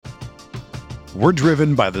We're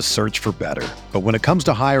driven by the search for better. But when it comes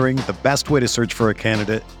to hiring, the best way to search for a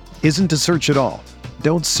candidate isn't to search at all.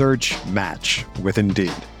 Don't search, match with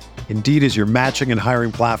Indeed. Indeed is your matching and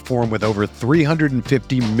hiring platform with over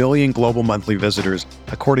 350 million global monthly visitors,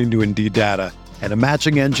 according to Indeed data, and a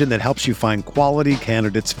matching engine that helps you find quality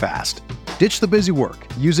candidates fast. Ditch the busy work.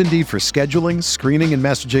 Use Indeed for scheduling, screening, and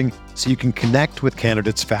messaging so you can connect with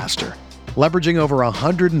candidates faster. Leveraging over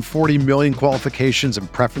 140 million qualifications and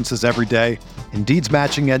preferences every day, Indeed's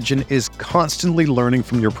matching engine is constantly learning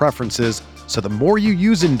from your preferences, so the more you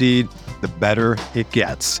use Indeed, the better it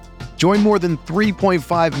gets. Join more than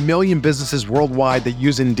 3.5 million businesses worldwide that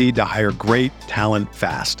use Indeed to hire great talent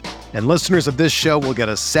fast. And listeners of this show will get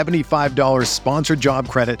a $75 sponsored job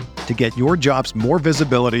credit to get your jobs more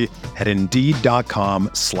visibility at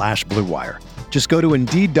Indeed.com/Blue Wire. Just go to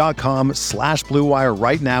Indeed.com/Blue Wire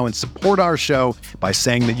right now and support our show by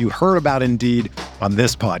saying that you heard about Indeed on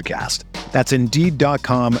this podcast. That's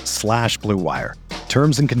Indeed.com/Blue Wire.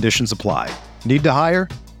 Terms and conditions apply. Need to hire?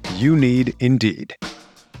 You need Indeed.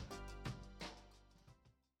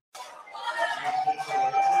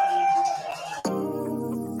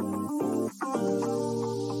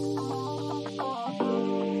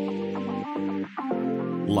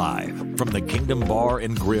 Live from the Kingdom Bar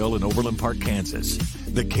and Grill in Overland Park, Kansas,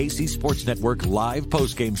 the KC Sports Network live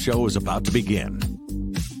postgame show is about to begin.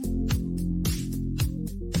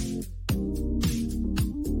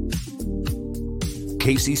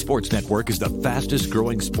 KC Sports Network is the fastest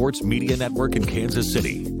growing sports media network in Kansas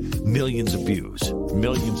City. Millions of views,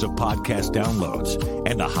 millions of podcast downloads,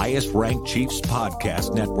 and the highest ranked Chiefs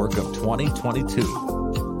podcast network of 2022.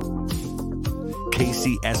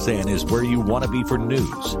 KCSN is where you want to be for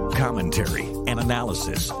news, commentary, and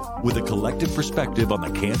analysis, with a collective perspective on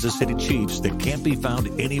the Kansas City Chiefs that can't be found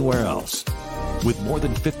anywhere else. With more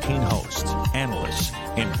than 15 hosts, analysts,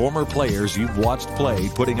 and former players you've watched play,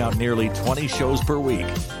 putting out nearly 20 shows per week,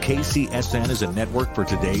 KCSN is a network for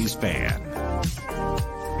today's fan.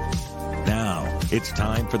 Now, it's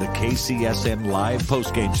time for the KCSN live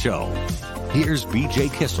postgame show. Here's BJ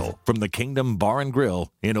Kissel from the Kingdom Bar and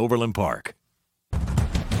Grill in Overland Park.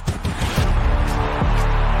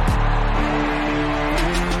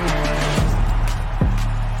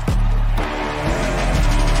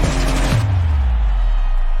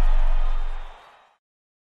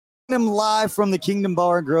 Live from the Kingdom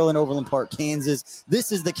Bar and Grill in Overland Park, Kansas.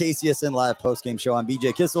 This is the KCSN Live postgame show. I'm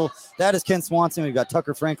BJ Kissel. That is Ken Swanson. We've got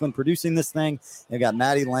Tucker Franklin producing this thing. We've got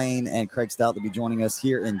Maddie Lane and Craig Stout to be joining us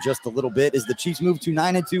here in just a little bit as the Chiefs move to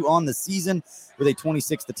 9-2 on the season with a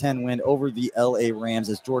 26-10 win over the LA Rams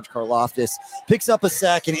as George Karlaftis picks up a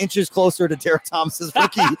sack and inches closer to Derek Thomas's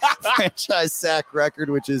rookie franchise sack record,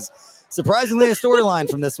 which is surprisingly a storyline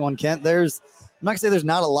from this one, Kent. I'm not going to say there's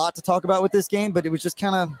not a lot to talk about with this game, but it was just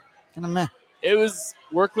kind of meh. It was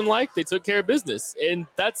workmanlike. They took care of business, and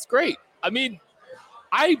that's great. I mean,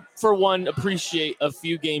 I, for one, appreciate a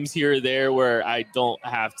few games here or there where I don't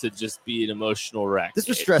have to just be an emotional wreck. This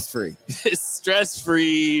was stress-free.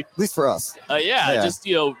 Stress-free. At least for us. Just,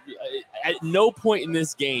 at no point in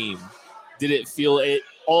this game did it feel at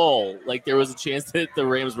all like there was a chance that the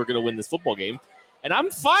Rams were going to win this football game. And I'm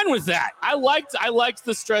fine with that. I liked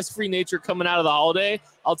the stress-free nature coming out of the holiday.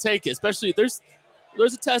 I'll take it, especially if there's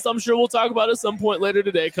a test I'm sure we'll talk about at some point later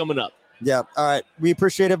today coming up. Yeah. All right. We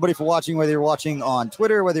appreciate everybody for watching, whether you're watching on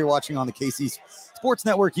Twitter, whether you're watching on the KC Sports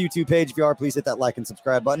Network YouTube page. If you are, please hit that like and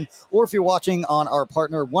subscribe button. Or if you're watching on our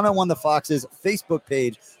partner 101 The Fox's Facebook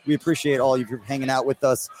page, we appreciate all of you hanging out with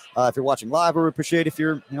us. If you're watching live, we appreciate if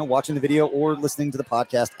you're watching the video or listening to the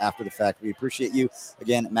podcast after the fact. We appreciate you.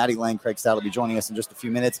 Again, Maddie Lang, Craig Stout will be joining us in just a few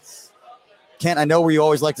minutes. Kent, I know where you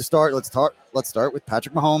always like to start. Let's start with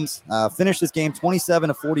Patrick Mahomes. Finished this game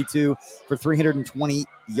 27-42 for 320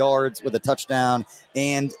 yards with a touchdown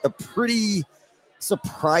and a pretty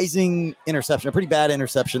surprising interception, a pretty bad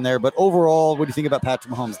interception there. But overall, what do you think about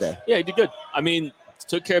Patrick Mahomes' day? Yeah, he did good. I mean,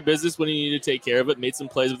 took care of business when he needed to take care of it, made some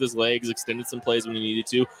plays with his legs, extended some plays when he needed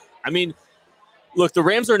to. I mean, look, the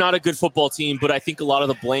Rams are not a good football team, but I think a lot of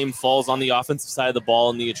the blame falls on the offensive side of the ball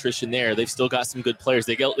and the attrition there. They've still got some good players.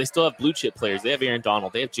 They still have blue chip players. They have Aaron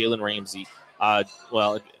Donald. They have Jalen Ramsey.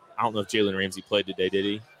 Well, I don't know if Jalen Ramsey played today, did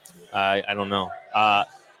he? I don't know.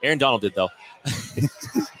 Aaron Donald did, though.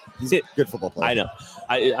 He's a good football player.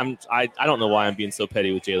 I know. I don't know why I'm being so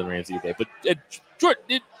petty with Jalen Ramsey today, but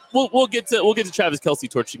we'll get to Travis Kelce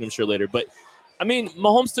torching him sure later. But I mean,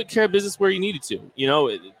 Mahomes took care of business where he needed to.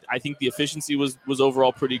 I think the efficiency was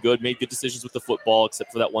overall pretty good. Made good decisions with the football,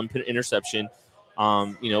 except for that one interception.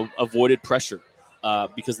 Avoided pressure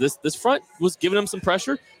because this front was giving him some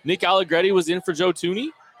pressure. Nick Allegretti was in for Joe Thuney.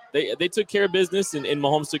 they took care of business, and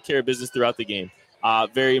Mahomes took care of business throughout the game.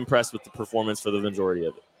 Very impressed with the performance for the majority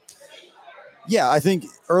of it. Yeah, I think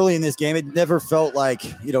early in this game, it never felt like,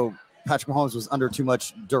 Patrick Mahomes was under too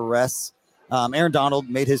much duress. Aaron Donald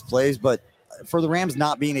made his plays, but for the Rams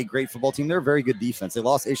not being a great football team, they're a very good defense. They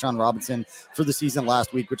lost A'Shaun Robinson for the season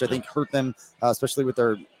last week, which I think hurt them, especially with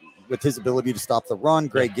his ability to stop the run.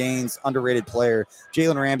 Greg Gaines, underrated player.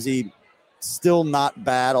 Jalen Ramsey, still not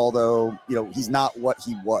bad, although he's not what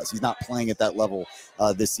he was. He's not playing at that level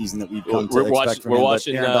this season that we've come to expect from him.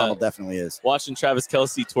 Watching, Aaron Donald definitely is. Watching Travis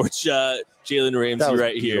Kelce torch Jalen Ramsey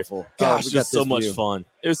right beautiful. Here. Gosh, it was so much fun.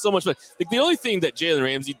 It was so much fun. Like, the only thing that Jalen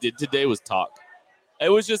Ramsey did today was talk. It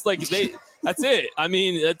was just like that's it. I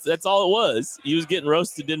mean, that's all it was. He was getting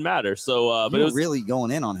roasted, didn't matter. So, but it was really going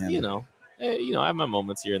in on him. I have my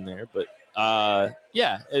moments here and there, but it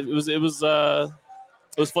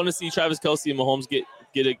was fun to see Travis Kelce and Mahomes get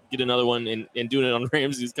another one, and doing it on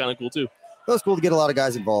Ramsey is kind of cool too. It was cool to get a lot of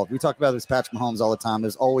guys involved. We talk about this Patrick Mahomes all the time.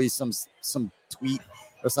 There's always some tweet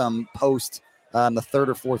or some post in the third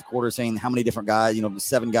or fourth quarter saying how many different guys,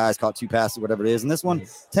 7 guys caught 2 passes, whatever it is. And this one,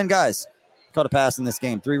 10 guys caught a pass in this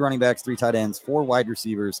game. 3 running backs, 3 tight ends, 4 wide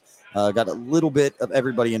receivers. Got a little bit of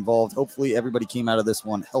everybody involved. Hopefully everybody came out of this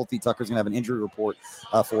one healthy. Tucker's going to have an injury report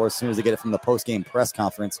for us as soon as they get it from the post-game press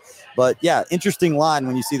conference. But, yeah, interesting line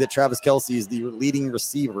when you see that Travis Kelce is the leading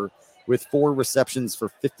receiver with 4 receptions for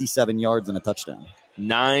 57 yards and a touchdown.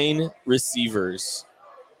 9 receivers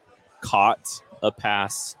caught a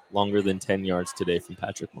pass longer than 10 yards today from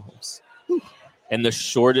Patrick Mahomes. Whew. And the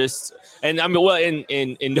shortest, and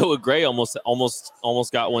Noah Gray almost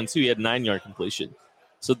got one too. He had 9-yard completion.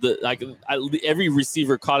 So every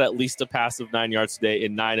receiver caught at least a pass of 9 yards today,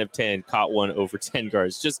 and 9 of 10 caught one over 10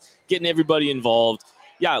 yards. Just getting everybody involved.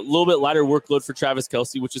 Yeah, a little bit lighter workload for Travis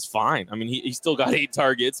Kelce, which is fine. I mean, he still got 8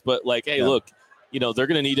 targets, but look, they're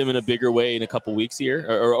going to need him in a bigger way in a couple weeks here,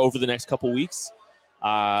 or over the next couple weeks.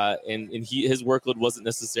 And his workload wasn't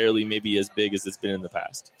necessarily maybe as big as it's been in the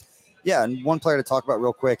past. Yeah, and one player to talk about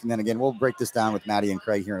real quick, and then again, we'll break this down with Maddie and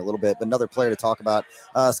Craig here in a little bit, but another player to talk about,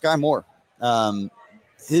 Sky Moore.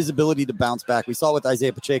 His ability to bounce back. We saw with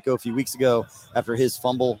Isaiah Pacheco a few weeks ago after his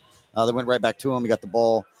fumble. That went right back to him. He got the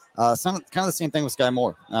ball. Kind of the same thing with Sky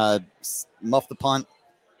Moore. Muff the punt.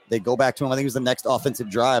 They go back to him. I think it was the next offensive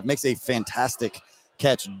drive. Makes a fantastic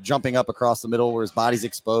catch, jumping up across the middle where his body's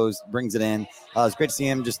exposed, brings it in. It's great to see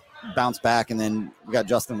him just bounce back. And then we got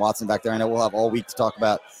Justin Watson back there. I know we'll have all week to talk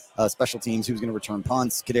about special teams, who's going to return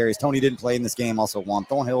punts. Kadarius Toney didn't play in this game. Also, Juan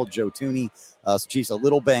Thornhill, Joe Tooney. So Chiefs a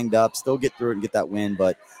little banged up, still get through it and get that win.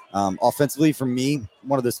 But offensively, for me,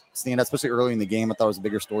 one of the standouts, especially early in the game, I thought it was a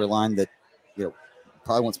bigger storyline that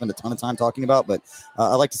probably won't spend a ton of time talking about. But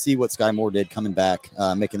I like to see what Sky Moore did coming back,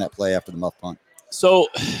 making that play after the muff punt. So,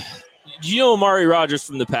 Amari Rodgers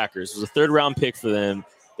from the Packers was a 3rd-round pick for them.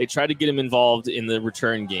 They tried to get him involved in the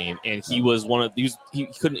return game, and he was he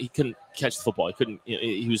couldn't catch the football.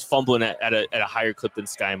 He was fumbling at a higher clip than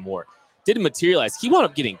Sky Moore. Didn't materialize. He wound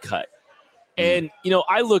up getting cut. And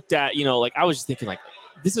I looked at I was just thinking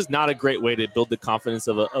this is not a great way to build the confidence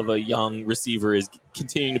of a young receiver, is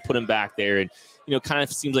continuing to put him back there, and kind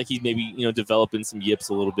of seems like he's maybe developing some yips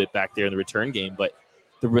a little bit back there in the return game. But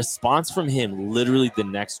the response from him, literally the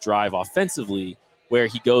next drive offensively, where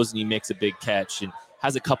he goes and he makes a big catch and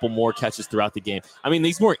has a couple more catches throughout the game. I mean,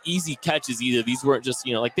 these weren't easy catches either. These weren't just,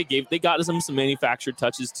 they got some manufactured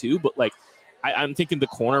touches too, but I'm thinking the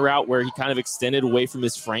corner route where he kind of extended away from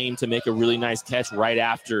his frame to make a really nice catch right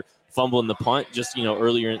after fumbling the punt, just,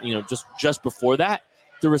 earlier, just before that.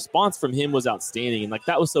 The response from him was outstanding. And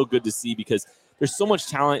that was so good to see, because there's so much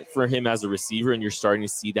talent for him as a receiver, and you're starting to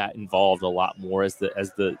see that involved a lot more as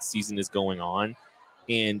the season is going on.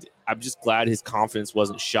 And I'm just glad his confidence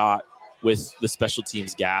wasn't shot with the special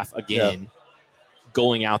teams gaffe again,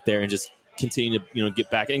 going out there and just continue to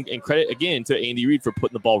get back, and credit again to Andy Reid for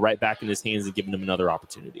putting the ball right back in his hands and giving him another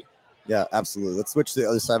opportunity. Yeah, absolutely. Let's switch to the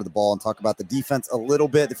other side of the ball and talk about the defense a little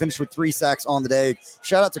bit. They finished with 3 sacks on the day.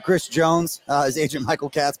 Shout out to Chris Jones. His agent Michael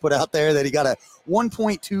Katz put out there that he got a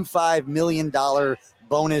 $1.25 million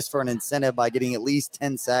bonus for an incentive by getting at least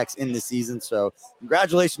 10 sacks in the season. So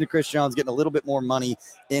congratulations to Chris Jones, getting a little bit more money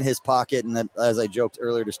in his pocket. And then, as I joked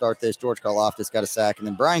earlier to start this, George Karlaftis got a sack, and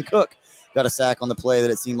then Brian Cook got a sack on the play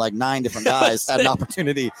that it seemed like 9 different guys had an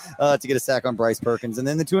opportunity to get a sack on Bryce Perkins. And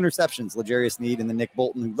then the 2 interceptions, L'Jarius Sneed and then Nick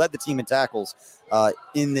Bolton, who led the team in tackles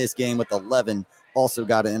in this game with 11, also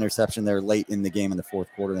got an interception there late in the game in the fourth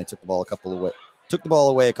quarter. And they took the ball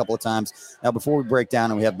away a couple of times. Now, before we break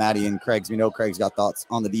down and we have Maddie and Craig's, we know Craig's got thoughts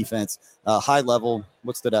on the defense. High level,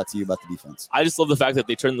 what stood out to you about the defense? I just love the fact that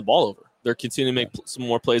they turned the ball over. they're continuing to make some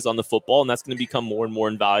more plays on the football, and that's going to become more and more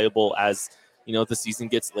invaluable as the season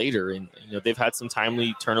gets later. And they've had some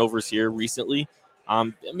timely turnovers here recently.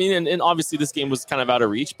 And obviously this game was kind of out of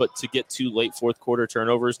reach, but to get 2 late fourth quarter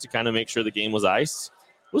turnovers to kind of make sure the game was ice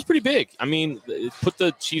was pretty big. I mean, it put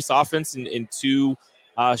the Chiefs offense in 2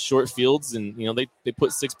 short fields, and they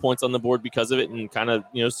put 6 points on the board because of it, and kind of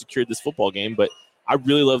secured this football game. But I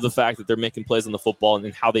really love the fact that they're making plays on the football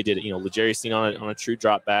and how they did it. L'Jarius Sneed on a true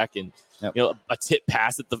drop back, and a tip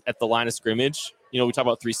pass at the line of scrimmage. We talk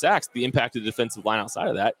about 3 sacks, the impact of the defensive line outside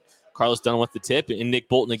of that. Carlos Dunn with the tip, and Nick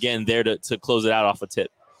Bolton again there to close it out off a tip.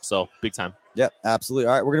 So big time. Yep, absolutely.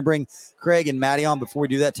 All right, we're gonna bring Craig and Maddie on. Before we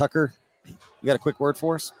do that, Tucker, you got a quick word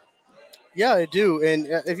for us? Yeah, I do. And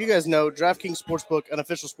if you guys know, DraftKings Sportsbook, an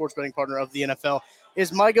official sports betting partner of the NFL,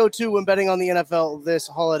 is my go-to when betting on the NFL this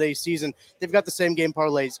holiday season. They've got the same game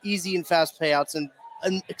parlays, easy and fast payouts,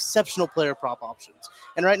 and exceptional player prop options.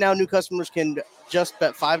 And right now, new customers can just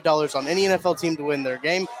bet $5 on any NFL team to win their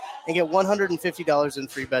game and get $150 in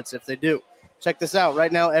free bets if they do. Check this out.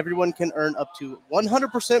 Right now, everyone can earn up to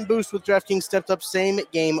 100% boost with DraftKings stepped-up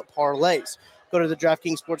same-game parlays. Go to the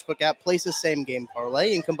DraftKings Sportsbook app, place a same-game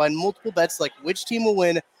parlay, and combine multiple bets like which team will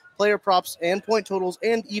win, player props, and point totals,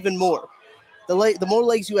 and even more. The more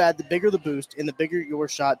legs you add, the bigger the boost, and the bigger your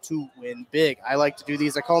shot to win big. I like to do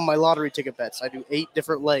these. I call them my lottery ticket bets. I do 8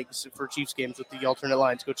 different legs for Chiefs games with the alternate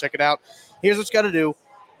lines. Go check it out. Here's what you got to do.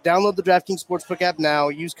 Download the DraftKings Sportsbook app now.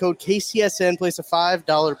 Use code KCSN. Place a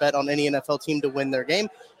 $5 bet on any NFL team to win their game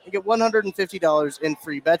and get $150 in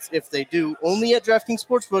free bets if they do. Only at DraftKings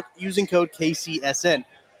Sportsbook using code KCSN.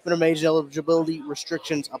 Minimum age eligibility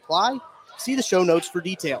restrictions apply. See the show notes for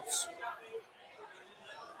details.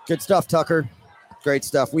 Good stuff, Tucker. Great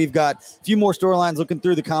stuff. We've got a few more storylines looking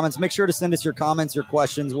through the comments. Make sure to send us your comments, your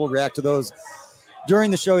questions. We'll react to those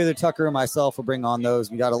during the show. Either Tucker or myself will bring on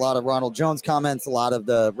those. We got a lot of Ronald Jones comments, a lot of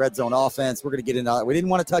the red zone offense. We're going to get into that. We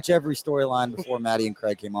didn't want to touch every storyline before Maddie and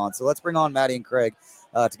Craig came on. So let's bring on Maddie and Craig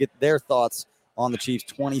to get their thoughts on the Chiefs'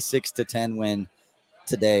 26-10 win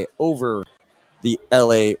today over the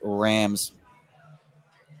LA Rams.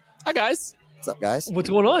 Hi, guys. What's up, guys? What's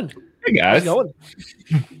going on? Hey, guys. How's it going?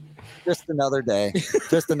 Just another day.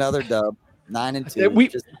 Just another dub.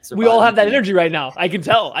 9-2. We all have that energy right now. I can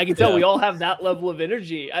tell. Yeah. We all have that level of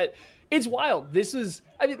energy. It's wild. This is,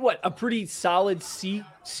 a pretty solid C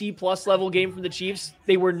plus level game from the Chiefs.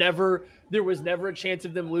 There was never a chance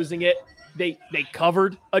of them losing it. They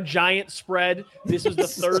covered a giant spread. This was the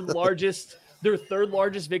their third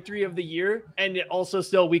largest victory of the year. And it also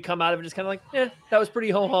still, we come out of it just kind of like, that was pretty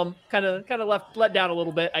ho-hum. Kind of let down a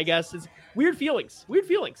little bit, I guess. It's weird feelings.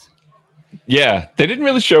 Yeah, they didn't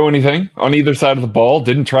really show anything on either side of the ball.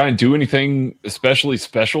 Didn't try and do anything especially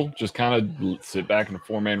special. Just kind of sit back in a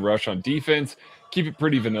 4-man rush on defense. Keep it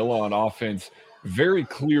pretty vanilla on offense. Very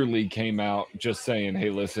clearly came out just saying, hey,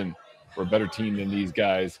 listen, we're a better team than these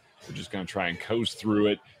guys. We're just going to try and coast through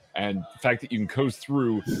it. And the fact that you can coast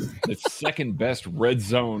through the second best red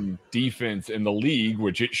zone defense in the league,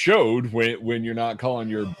 which it showed when you're not calling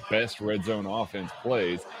your best red zone offense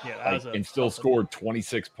plays, and still scored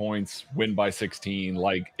 26 points, win by 16.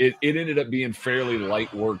 Like it ended up being fairly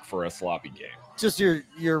light work for a sloppy game. Just your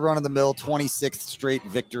run-of-the-mill 26th straight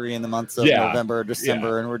victory in the months of November,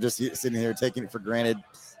 December, and we're just sitting here taking it for granted.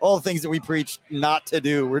 All the things that we preach not to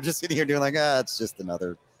do, we're just sitting here doing like, it's just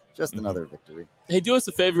another victory. Hey, do us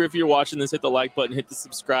a favor if you're watching this, hit the like button, hit the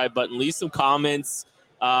subscribe button, leave some comments,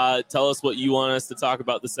 tell us what you want us to talk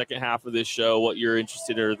about the second half of this show, what you're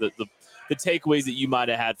interested in, or the takeaways that you might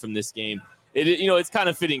have had from this game. It's kind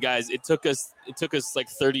of fitting, guys. It took us like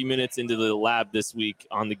 30 minutes into the lab this week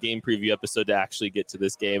on the game preview episode to actually get to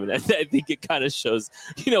this game, and I think it kind of shows.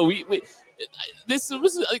 This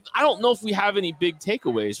was. I don't know if we have any big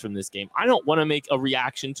takeaways from this game. I don't want to make a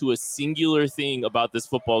reaction to a singular thing about this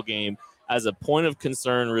football game as a point of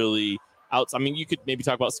concern, really. You could maybe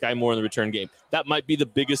talk about Sky Moore in the return game. That might be the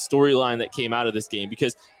biggest storyline that came out of this game,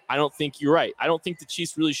 because I don't think you're right. I don't think the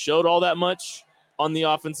Chiefs really showed all that much on the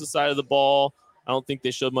offensive side of the ball. I don't think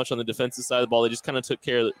they showed much on the defensive side of the ball. They just kind of took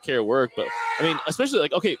care of work. But especially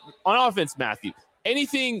on offense, Matthew, any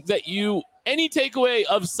takeaway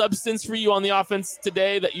of substance for you on the offense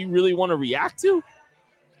today that you really want to react to?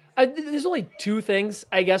 There's only 2 things,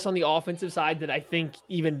 I guess, on the offensive side that I think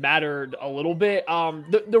even mattered a little bit.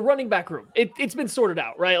 The running back room, it's been sorted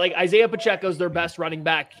out, right? Like Isaiah Pacheco's their best running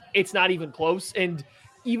back. It's not even close. And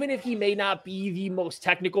even if he may not be the most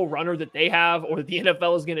technical runner that they have or the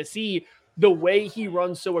NFL is going to see, the way he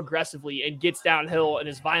runs so aggressively and gets downhill and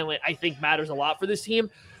is violent, I think matters a lot for this team.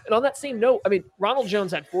 And on that same note, I mean, Ronald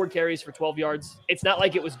Jones had 4 carries for 12 yards. It's not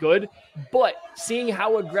like it was good, but seeing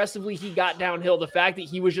how aggressively he got downhill, the fact that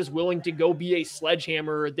he was just willing to go be a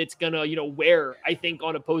sledgehammer that's going to, wear, I think,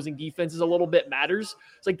 on opposing defenses a little bit matters.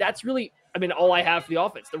 It's like, that's really, all I have for the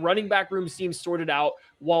offense. The running back room seems sorted out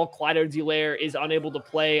while Clyde Edwards-Helaire is unable to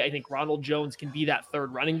play. I think Ronald Jones can be that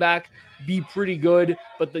third running back, be pretty good,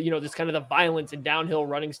 but this kind of the violence and downhill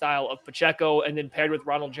running style of Pacheco and then paired with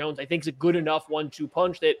Ronald Jones, I think is a good enough 1-2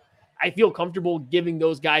 punch that I feel comfortable giving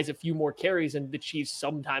those guys a few more carries, and the Chiefs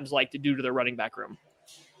sometimes like to do to their running back room.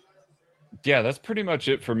 Yeah, that's pretty much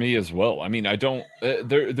it for me as well. I don't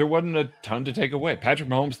there wasn't a ton to take away. Patrick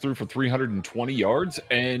Mahomes threw for 320 yards,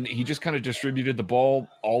 and he just kind of distributed the ball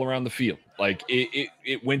all around the field. Like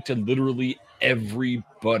it went to literally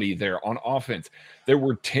everybody there on offense. There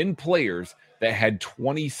were 10 players that had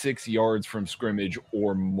 26 yards from scrimmage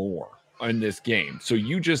or more in this game. So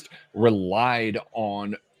you just relied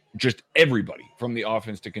on just everybody from the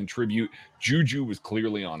offense to contribute. Juju was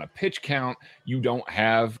clearly on a pitch count. You don't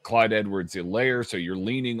have Clyde Edwards-Helaire, so you're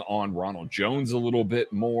leaning on Ronald Jones a little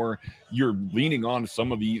bit more. You're leaning on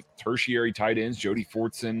some of the tertiary tight ends, Jody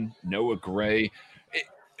Fortson, Noah Gray.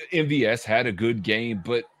 MVS had a good game,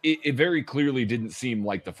 but it very clearly didn't seem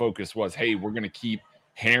like the focus was, hey, we're going to keep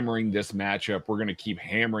hammering this matchup. We're going to keep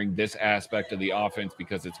hammering this aspect of the offense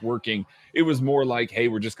because it's working. It was more like, hey,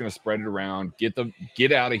 we're just going to spread it around, get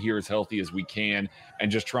out of here as healthy as we can,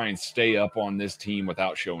 and just try and stay up on this team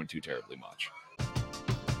without showing too terribly much.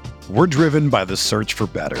 We're driven by the search for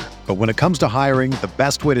better. But when it comes to hiring, the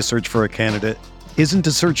best way to search for a candidate isn't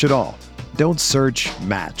to search at all. Don't search,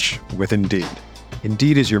 match with Indeed.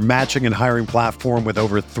 Indeed is your matching and hiring platform with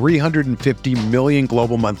over 350 million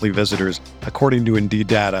global monthly visitors, according to Indeed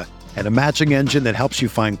data, and a matching engine that helps you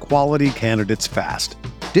find quality candidates fast.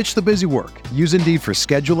 Ditch the busy work. Use Indeed for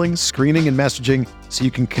scheduling, screening, and messaging so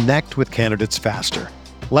you can connect with candidates faster.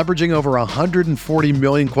 Leveraging over 140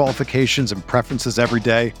 million qualifications and preferences every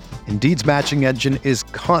day, Indeed's matching engine is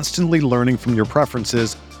constantly learning from your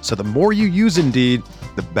preferences, so the more you use Indeed,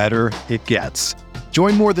 the better it gets.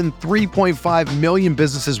 Join more than 3.5 million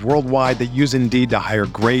businesses worldwide that use Indeed to hire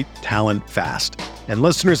great talent fast. And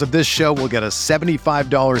listeners of this show will get a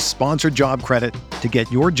 $75 sponsored job credit to get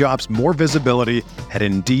your jobs more visibility at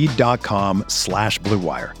Indeed.com/Blue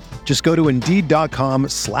Wire. Just go to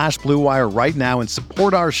Indeed.com/Blue Wire right now and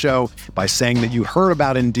support our show by saying that you heard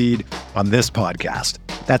about Indeed on this podcast.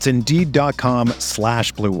 That's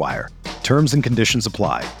Indeed.com/Blue Wire. Terms and conditions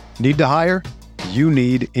apply. Need to hire? You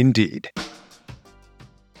need Indeed.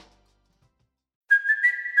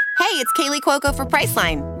 Hey, it's Kaylee Cuoco for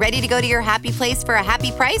Priceline. Ready to go to your happy place for a happy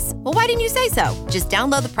price? Well, why didn't you say so? Just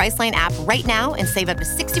download the Priceline app right now and save up to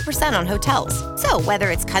 60% on hotels. So whether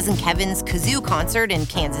it's Cousin Kevin's Kazoo Concert in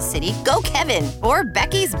Kansas City, go Kevin, or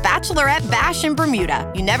Becky's Bachelorette Bash in Bermuda,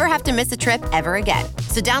 you never have to miss a trip ever again.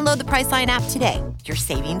 So download the Priceline app today. Your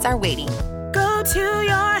savings are waiting. Go to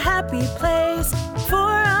your happy place for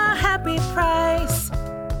a happy price.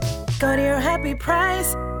 Go to your happy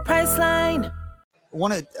price, Priceline.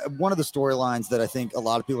 One of the storylines that I think a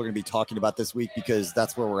lot of people are going to be talking about this week, because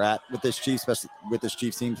that's where we're at with this Chiefs, especially with this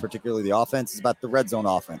Chiefs team, particularly the offense, is about the red zone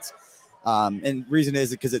offense. And reason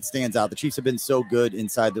is because it stands out. The Chiefs have been so good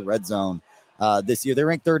inside the red zone this year. They're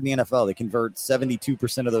ranked third in the NFL. They convert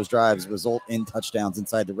 72% of those drives result in touchdowns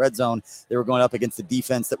inside the red zone. They were going up against the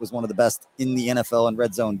defense that was one of the best in the NFL in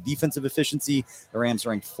red zone defensive efficiency. The Rams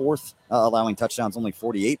ranked fourth, allowing touchdowns only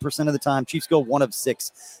 48% of the time. Chiefs go 1 of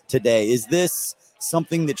 6 today. Is this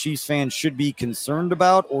something that Chiefs fans should be concerned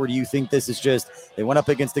about, or do you think this is just they went up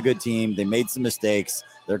against a good team, they made some mistakes,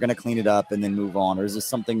 they're going to clean it up and then move on? Or is this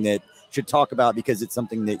something that should talk about because it's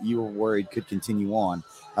something that you were worried could continue on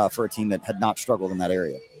for a team that had not struggled in that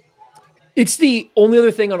area? It's the only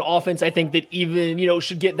other thing on offense I think that even,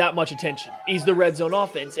 should get that much attention is the red zone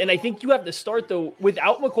offense. And I think you have to start, though,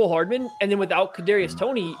 without Mecole Hardman and then without Kadarius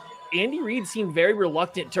Toney. Andy Reid seemed very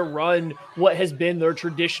reluctant to run what has been their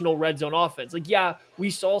traditional red zone offense. Like, yeah, we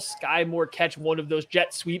saw Sky Moore catch one of those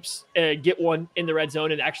jet sweeps, get one in the red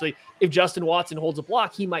zone. And actually, if Justin Watson holds a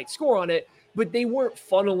block, he might score on it. But they weren't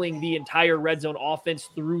funneling the entire red zone offense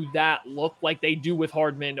through that look like they do with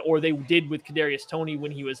Hardman or they did with Kadarius Toney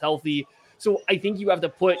when he was healthy. So I think you have to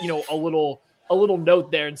put, a little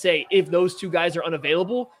note there and say, if those two guys are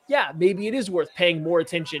unavailable, yeah, maybe it is worth paying more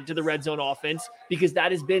attention to the red zone offense because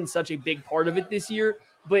that has been such a big part of it this year.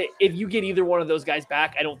 But if you get either one of those guys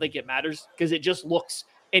back, I don't think it matters because it just looks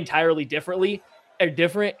entirely different.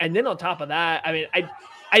 And then on top of that,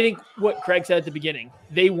 I think what Craig said at the beginning,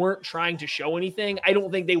 they weren't trying to show anything. I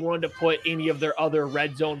don't think they wanted to put any of their other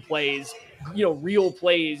red zone plays, real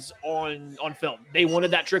plays on film. They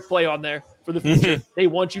wanted that trick play on there for the future. They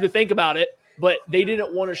want you to think about it, but they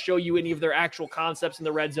didn't want to show you any of their actual concepts in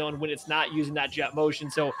the red zone when it's not using that jet motion.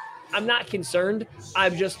 So I'm not concerned.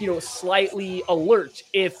 I'm just, slightly alert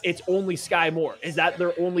if it's only Sky Moore. Is that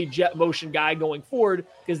their only jet motion guy going forward?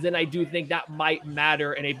 Because then I do think that might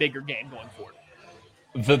matter in a bigger game going forward.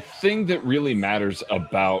 The thing that really matters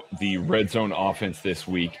about the red zone offense this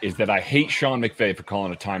week is that I hate Sean McVay for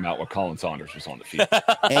calling a timeout while Colin Saunders was on the field.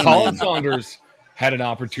 Colin Saunders had an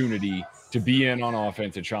opportunity to be in on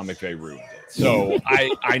offense, and Sean McVay ruined it. So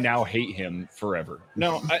I now hate him forever.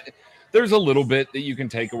 No, there's a little bit that you can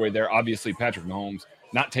take away there. Obviously, Patrick Mahomes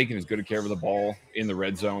not taking as good a care of the ball in the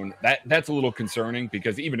red zone. That's a little concerning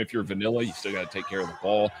because even if you're vanilla, you still got to take care of the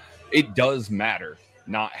ball. It does matter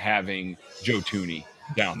not having Joe Thuney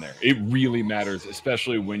down there. It really matters,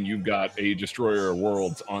 especially when you've got a destroyer of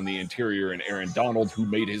worlds on the interior and Aaron Donald, who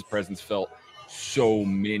made his presence felt so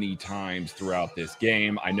many times throughout this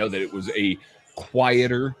game. I know that it was a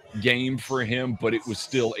quieter game for him, but it was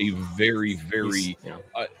still a very, very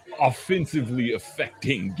offensively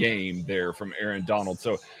affecting game there from Aaron Donald.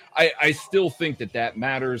 So I still think that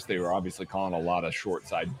matters. They were obviously calling a lot of short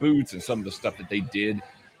side boots and some of the stuff that they did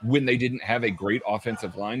when they didn't have a great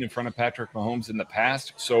offensive line in front of Patrick Mahomes in the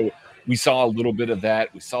past. So we saw a little bit of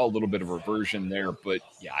that. We saw a little bit of reversion there, but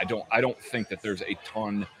yeah, I don't think that there's a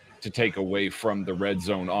ton to take away from the red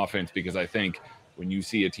zone offense, because I think when you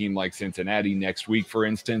see a team like Cincinnati next week, for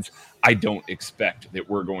instance, I don't expect that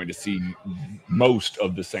we're going to see most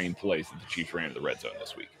of the same plays that the Chiefs ran in the red zone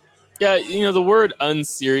this week. Yeah, the word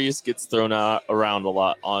unserious gets thrown around a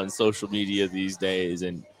lot on social media these days,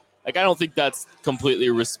 and I don't think that's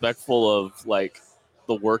completely respectful of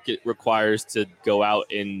the work it requires to go out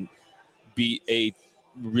and beat a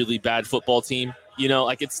really bad football team.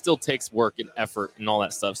 It still takes work and effort and all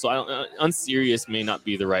that stuff. So unserious may not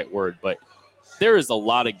be the right word, but there is a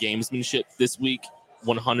lot of gamesmanship this week,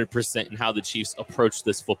 100% in how the Chiefs approach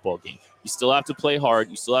this football game. You still have to play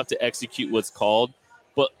hard. You still have to execute what's called.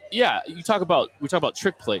 But yeah, we talk about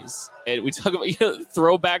trick plays, and we talk about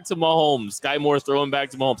throw back to Mahomes, Sky Moore throwing back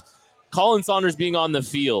to Mahomes, Colin Saunders being on the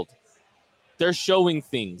field. They're showing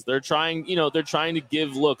things. They're trying to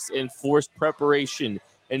give looks and force preparation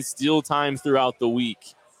and steal time throughout the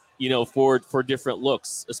week, for different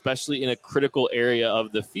looks, especially in a critical area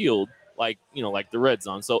of the field, like the red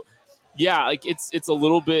zone. So yeah, it's a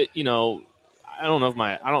little bit, I don't know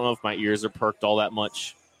if my ears are perked all that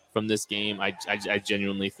much from this game. I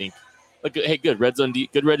genuinely think, hey, good red zone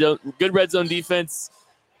defense.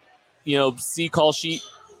 C call sheet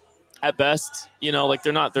at best.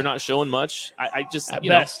 They're not showing much. I just at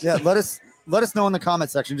best. Yeah, let us know in the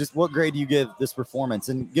comment section just what grade you give this performance,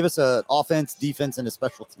 and give us a offense, defense, and a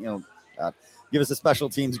special. Give us a special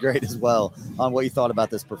teams grade as well on what you thought about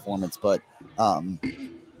this performance. But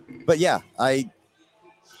yeah,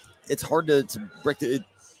 it's hard to break it.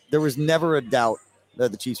 There was never a doubt that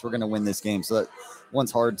the Chiefs were going to win this game, so that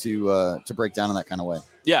one's hard to break down in that kind of way.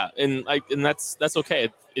 Yeah, and that's okay.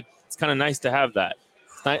 It's kind of nice to have that.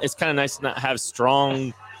 It's kind of nice to not have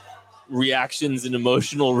strong reactions and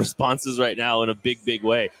emotional responses right now in a big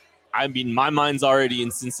way. I mean, my mind's already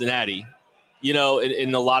in Cincinnati, in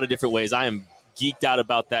a lot of different ways. I am geeked out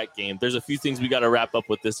about that game. There's a few things we got to wrap up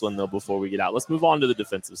with this one, though, before we get out. Let's move on to the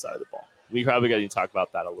defensive side of the ball. We probably got to talk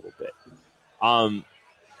about that a little bit.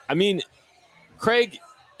 I mean, Craig,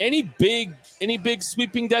 any big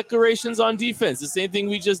sweeping declarations on defense? The same thing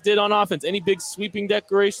we just did on offense. Any big sweeping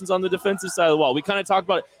declarations on the defensive side of the ball? We kind of talked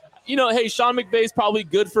about it. Hey, Sean McVay's probably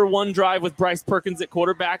good for one drive with Bryce Perkins at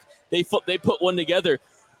quarterback. They put one together.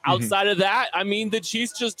 Outside of that, I mean, the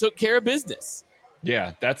Chiefs just took care of business.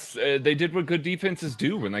 Yeah, that's they did what good defenses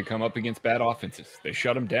do when they come up against bad offenses. They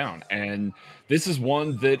shut them down. And this is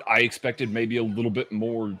one that I expected maybe a little bit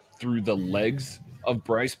more through the legs of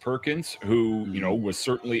Bryce Perkins, who, was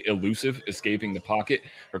certainly elusive, escaping the pocket.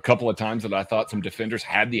 A couple of times that I thought some defenders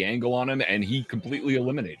had the angle on him, and he completely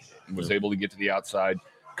eliminated it and was able to get to the outside,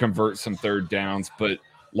 convert some third downs. But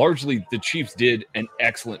largely, the Chiefs did an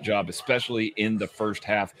excellent job, especially in the first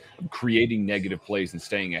half, of creating negative plays and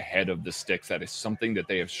staying ahead of the sticks. That is something that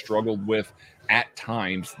they have struggled with at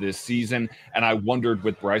times this season. And I wondered,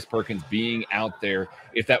 with Bryce Perkins being out there,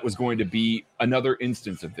 if that was going to be another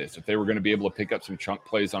instance of this, if they were going to be able to pick up some chunk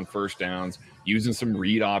plays on first downs, using some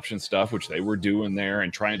read option stuff, which they were doing there,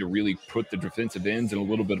 and trying to really put the defensive ends in a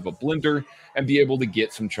little bit of a blender and be able to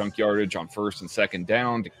get some chunk yardage on first and second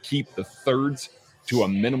down to keep the thirds to a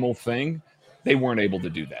minimal thing. They weren't able to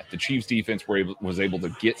do that. The Chiefs defense was able to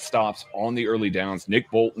get stops on the early downs. Nick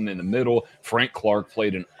Bolton in the middle. Frank Clark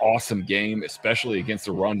played an awesome game, especially against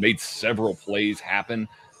the run, made several plays happen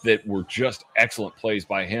that were just excellent plays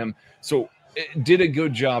by him. So it did a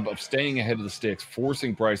good job of staying ahead of the sticks,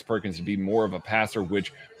 forcing Bryce Perkins to be more of a passer,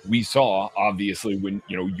 which we saw obviously when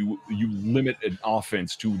you limit an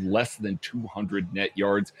offense to less than 200 net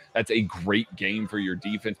yards. That's a great game for your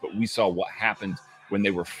defense, but we saw what happened when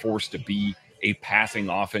they were forced to be a passing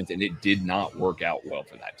offense, and it did not work out well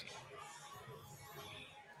for that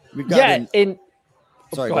team.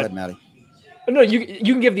 Sorry, go ahead, Maddie. No, you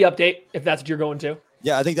can give the update if that's what you're going to.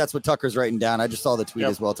 Yeah, I think that's what Tucker's writing down. I just saw the tweet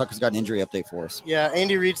as well. Tucker's got an injury update for us. Yeah,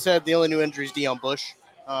 Andy Reid said the only new injury is Deion Bush.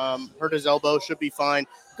 Hurt his elbow, should be fine.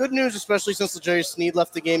 Good news, especially since L'Jarius Sneed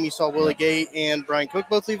left the game. You saw Willie Gay and Brian Cook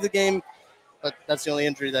both leave the game, but that's the only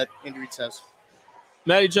injury that Andy Reid says.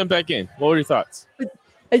 Maddie, jump back in. What were your thoughts?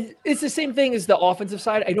 It's the same thing as the offensive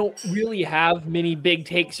side. I don't really have many big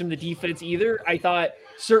takes from the defense either. I thought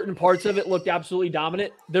certain parts of it looked absolutely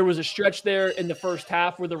dominant. There was a stretch there in the first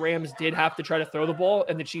half where the Rams did have to try to throw the ball,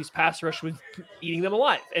 and the Chiefs pass rush was eating them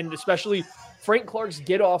alive. And especially Frank Clark's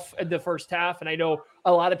get off in the first half. And I know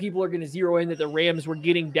a lot of people are going to zero in that the Rams were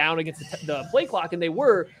getting down against the play clock, and they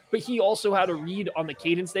were, but he also had a read on the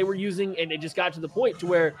cadence they were using. And it just got to the point to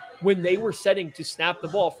where when they were setting to snap the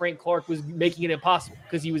ball, Frank Clark was making it impossible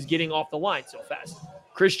because he was getting off the line so fast.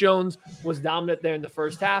 Chris Jones was dominant there in the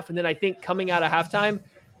first half. And then I think coming out of halftime,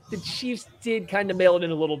 the Chiefs did kind of mail it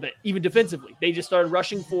in a little bit, even defensively. They just started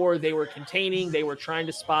rushing forward. They were containing. They were trying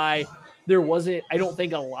to spy. There wasn't, I don't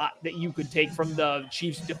think, a lot that you could take from the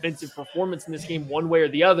Chiefs' defensive performance in this game one way or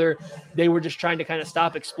the other. They were just trying to kind of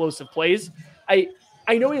stop explosive plays. I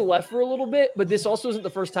know he left for a little bit, but this also isn't the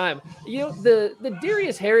first time. The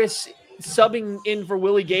Darius Harris subbing in for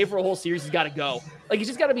Willie Gay for a whole series has got to go. Like, it's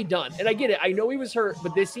just got to be done. And I get it. I know he was hurt,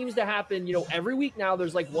 but this seems to happen, every week now.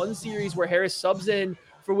 There's like one series where Harris subs in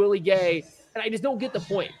for Willie Gay, and I just don't get the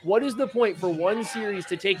point. What is the point for one series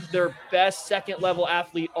to take their best second-level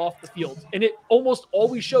athlete off the field? And it almost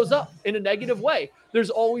always shows up in a negative way.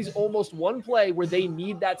 There's always almost one play where they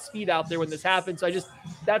need that speed out there when this happens. So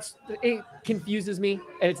it confuses me,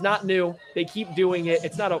 and it's not new. They keep doing it.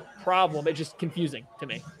 It's not a problem. It's just confusing to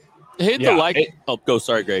me. Go.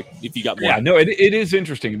 Sorry, Greg, if you got more. Yeah, no, it is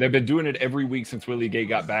interesting. They've been doing it every week since Willie Gay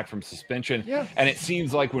got back from suspension. Yeah. And it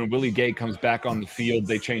seems like when Willie Gay comes back on the field,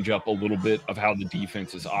 they change up a little bit of how the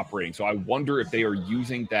defense is operating. So I wonder if they are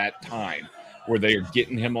using that time where they are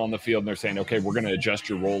getting him on the field and they're saying, okay, we're going to adjust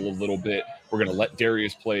your role a little bit. We're going to let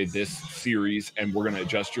Darius play this series, and we're going to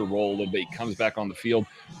adjust your role a little bit. He comes back on the field,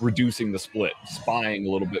 reducing the split, spying a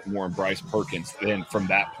little bit more on Bryce Perkins. Then from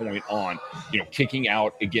that point on, kicking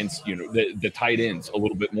out against, the tight ends a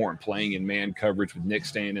little bit more and playing in man coverage with Nick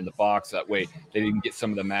staying in the box. That way they didn't get some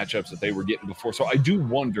of the matchups that they were getting before. So I do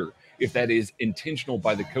wonder if that is intentional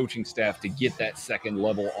by the coaching staff to get that second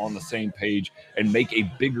level on the same page and make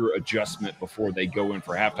a bigger adjustment before they go in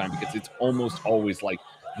for halftime, because it's almost always like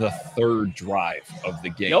the third drive of the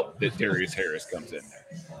game that Darius Harris comes in there.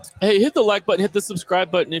 Hey, hit the like button, hit the subscribe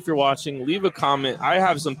button if you're watching. Leave a comment. I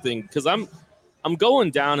have something because I'm going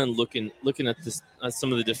down and looking at this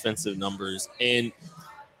some of the defensive numbers, and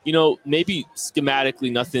maybe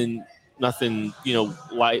schematically nothing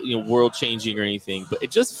world changing or anything, but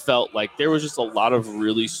it just felt like there was just a lot of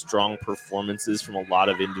really strong performances from a lot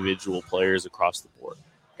of individual players across the board.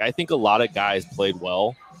 I think a lot of guys played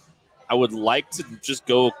well. I would like to just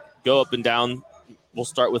go up and down. We'll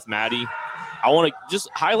start with Maddie. I want to just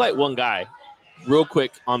highlight one guy real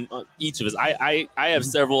quick on each of us. I have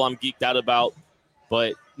several I'm geeked out about,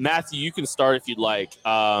 but Matthew, you can start if you'd like.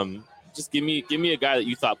 Just give me a guy that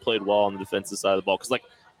you thought played well on the defensive side of the ball. Because,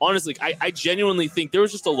 honestly, I genuinely think there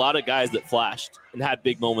was just a lot of guys that flashed and had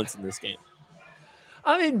big moments in this game.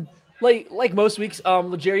 I mean, like most weeks,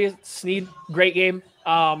 L'Jarius Sneed, great game.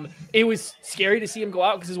 It was scary to see him go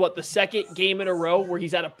out because it's the second game in a row where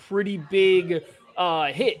he's had a pretty big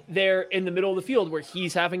hit there in the middle of the field where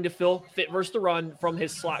he's having to fill fit versus the run from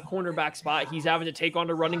his slot cornerback spot. He's having to take on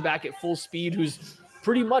a running back at full speed who's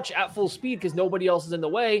pretty much at full speed because nobody else is in the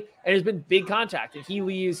way, and there's been big contact. And he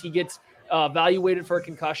leaves, he gets evaluated for a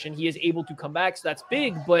concussion. He is able to come back, so that's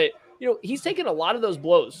big, but he's taken a lot of those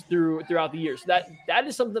blows throughout the years. So that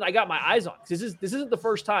is something I got my eyes on. This isn't the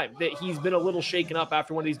first time that he's been a little shaken up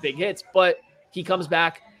after one of these big hits, but he comes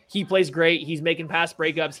back. He plays great. He's making pass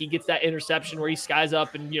breakups. He gets that interception where he skies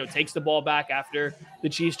up and takes the ball back after the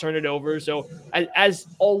Chiefs turn it over. So as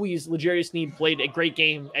always, L'Jarius Sneed played a great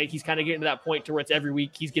game. He's kind of getting to that point to where it's every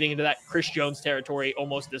week. He's getting into that Chris Jones territory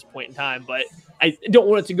almost at this point in time. But I don't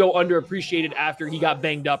want it to go underappreciated after he got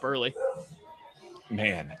banged up early.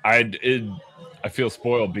 Man, I feel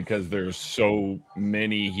spoiled because there's so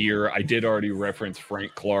many here. I did already reference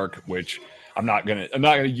Frank Clark, which I'm not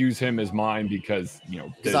gonna use him as mine because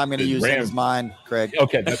because I'm gonna use him as mine, Craig.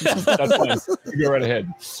 Okay, that's fine. That's fine. You go right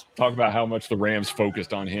ahead. Talk about how much the Rams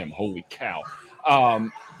focused on him. Holy cow!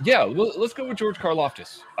 Yeah, let's go with George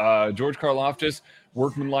Karlaftis. George Karlaftis,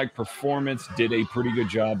 workmanlike performance, did a pretty good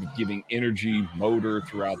job of giving energy, motor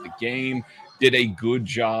throughout the game. Did a good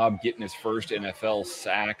job getting his first NFL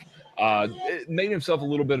sack. Made himself a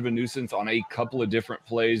little bit of a nuisance on a couple of different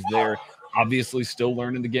plays there. Obviously, still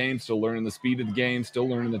learning the game, still learning the speed of the game, still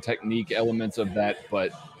learning the technique elements of that.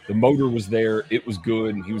 But the motor was there. It was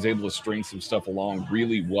good. And he was able to string some stuff along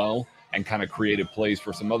really well and kind of created plays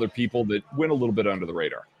for some other people that went a little bit under the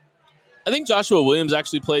radar. I think Joshua Williams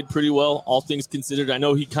actually played pretty well, all things considered. I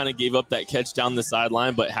know he kind of gave up that catch down the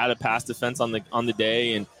sideline, but had a pass defense on the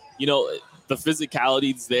day. And, the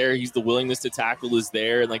physicality is there. He's the willingness to tackle is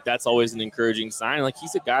there. And that's always an encouraging sign.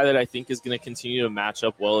 He's a guy that I think is going to continue to match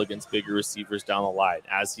up well against bigger receivers down the line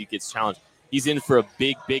as he gets challenged. He's in for a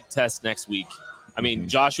big, big test next week. I mean,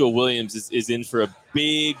 Joshua Williams is in for a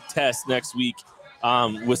big test next week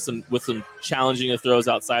with some challenging of throws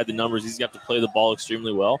outside the numbers. He's got to play the ball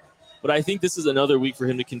extremely well. But I think this is another week for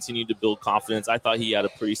him to continue to build confidence. I thought he had a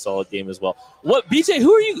pretty solid game as well. What, BJ?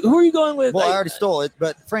 Who are you going with? Well, I already stole it,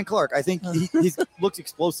 but Frank Clark. I think he looks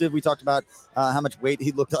explosive. We talked about how much weight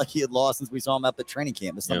he looked like he had lost since we saw him up at training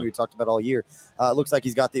camp. It's something we talked about all year. It looks like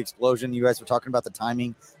he's got the explosion. You guys were talking about the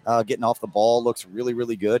timing, getting off the ball. Looks really,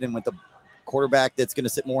 really good. And with the quarterback that's going to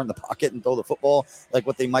sit more in the pocket and throw the football, like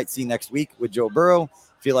what they might see next week with Joe Burrow,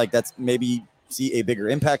 I feel like that's maybe see a bigger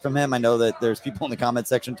impact from him. I know that there's people in the comment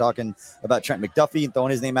section talking about Trent McDuffie and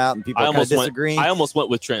throwing his name out, and people are kind of disagreeing. I almost went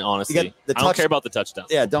with Trent, honestly. I don't care about the touchdown.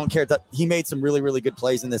 Yeah, don't care. He made some really, really good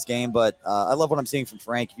plays in this game, but I love what I'm seeing from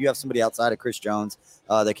Frank. If you have somebody outside of Chris Jones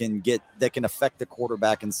that can affect the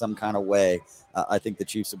quarterback in some kind of way, I think the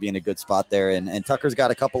Chiefs will be in a good spot there. And Tucker's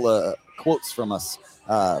got a couple of quotes from us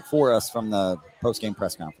for us from the post-game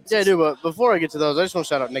press conference. Yeah, I do. But before I get to those, I just want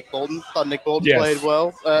to shout out Nick Bolton. Thought Nick Bolton played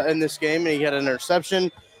well in this game, and he had an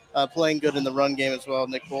interception, playing good in the run game as well.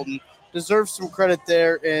 Nick Bolton deserves some credit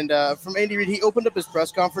there. And from Andy Reid, he opened up his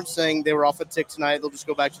press conference saying they were off a tick tonight. They'll just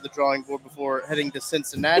go back to the drawing board before heading to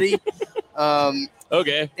Cincinnati.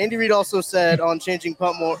 Okay. Andy Reid also said on changing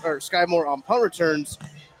Sky Moore on punt returns,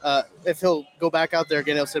 if he'll go back out there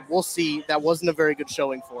again, he'll said, we'll see. That wasn't a very good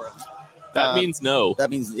showing for him. That means no. That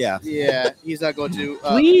means, yeah. Yeah, he's not going to.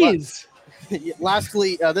 Please.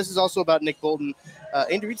 Lastly, this is also about Nick Bolton.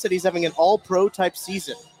 Andy Reid said he's having an all-pro type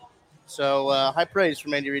season. So high praise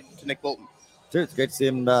from Andy Reid to Nick Bolton. Sure, it's great to see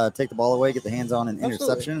him take the ball away, get the hands on an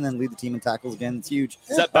interception, and then lead the team in tackles again. It's huge.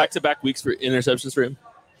 Is that back-to-back weeks for interceptions for him?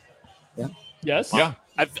 Yeah. Yes. Yeah.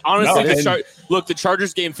 The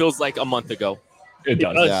Chargers game feels like a month ago. It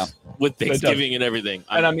does. Yeah. With Thanksgiving and everything.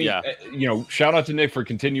 Shout out to Nick for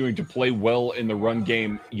continuing to play well in the run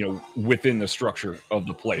game, within the structure of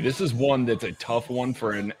the play. This is one that's a tough one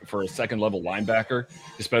for a second level linebacker,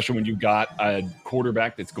 especially when you've got a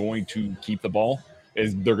quarterback that's going to keep the ball.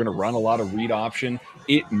 They're going to run a lot of read option.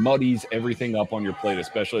 It muddies everything up on your plate,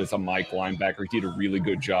 especially as a Mike linebacker. He did a really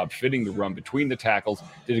good job fitting the run between the tackles,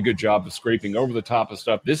 did a good job of scraping over the top of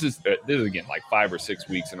stuff. This is again, like 5 or 6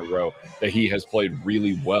 weeks in a row that he has played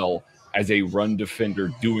really well as a run defender,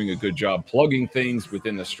 doing a good job plugging things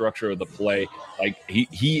within the structure of the play. Like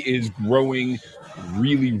he is growing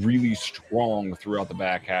really, really strong throughout the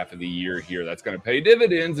back half of the year here. That's going to pay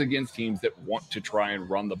dividends against teams that want to try and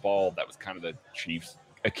run the ball. That was kind of the Chiefs'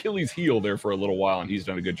 Achilles heel there for a little while, and he's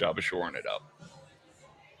done a good job of shoring it up.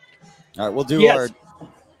 All right, we'll do our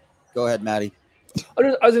 – go ahead, Maddie. I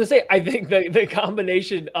was going to say, I think the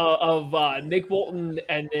combination of Nick Bolton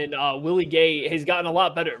and then Willie Gay has gotten a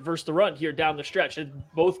lot better versus the run here down the stretch. And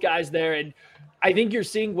both guys there, and I think you're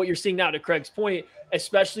seeing what you're seeing now, to Craig's point,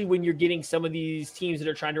 especially when you're getting some of these teams that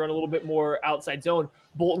are trying to run a little bit more outside zone.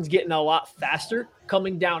 Bolton's getting a lot faster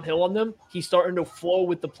coming downhill on them. He's starting to flow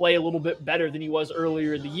with the play a little bit better than he was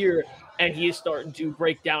earlier in the year, and he is starting to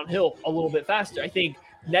break downhill a little bit faster. I think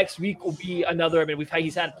next week will be another. I mean,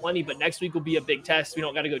 he's had plenty, but next week will be a big test. We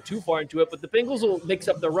don't got to go too far into it, but the Bengals will mix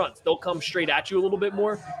up their runs. They'll come straight at you a little bit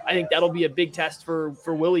more. I think that'll be a big test for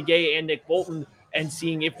Willie Gay and Nick Bolton, and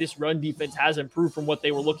seeing if this run defense has improved from what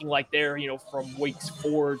they were looking like there, from weeks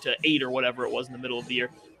 4 to 8 or whatever it was in the middle of the year.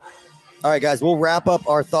 All right, guys, we'll wrap up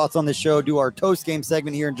our thoughts on the show, do our toast game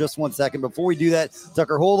segment here in just 1 second. Before we do that,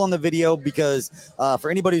 Tucker, hold on the video because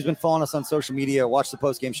for anybody who's been following us on social media, watched the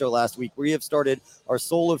post game show last week, we have started our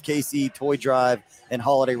Soul of KC toy drive and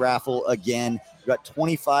holiday raffle again. We've got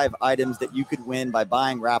 25 items that you could win by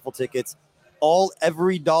buying raffle tickets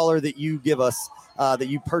every dollar that you give us, that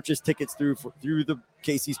you purchase tickets through the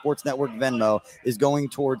KC Sports Network Venmo, is going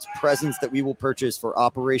towards presents that we will purchase for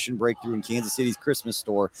Operation Breakthrough in Kansas City's Christmas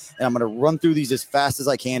store. And I'm going to run through these as fast as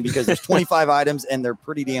I can because there's 25 items and they're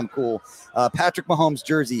pretty damn cool. Patrick Mahomes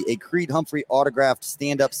jersey, a Creed Humphrey autographed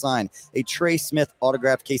stand-up sign, a Trey Smith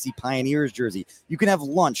autographed KC Pioneers jersey. You can have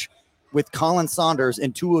lunch with Colin Saunders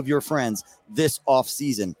and 2 of your friends this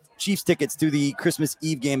offseason. Chiefs tickets to the Christmas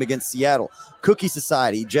Eve game against Seattle. Cookie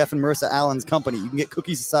Society, Jeff and Marissa Allen's company. You can get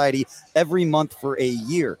Cookie Society every month for a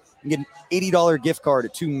year. You can get an $80 gift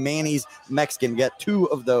card to Manny's Mexican. Get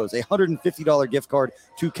 2 of those. A $150 gift card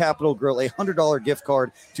to Capitol Grill. A $100 gift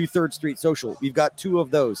card to 3rd Street Social. We've got 2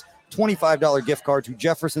 of those. $25 gift card to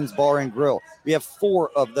Jefferson's Bar and Grill. We have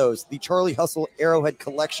 4 of those. The Charlie Hustle Arrowhead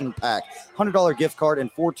Collection Pack. $100 gift card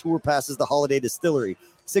and 4 tour passes to Holiday Distillery.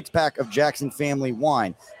 6-pack of Jackson Family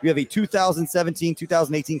Wine. We have a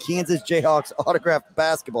 2017-2018 Kansas Jayhawks autographed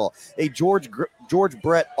basketball, a George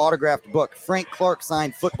Brett autographed book, Frank Clark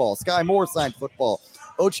signed football, Sky Moore signed football,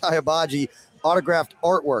 Ochai Abaji autographed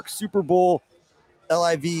artwork, Super Bowl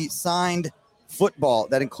LIV signed football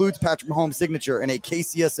that includes Patrick Mahomes' signature, and a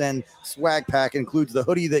KCSN swag pack. It includes the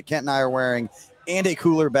hoodie that Kent and I are wearing, and a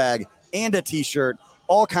cooler bag, and a t-shirt,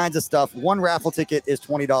 all kinds of stuff. 1 raffle ticket is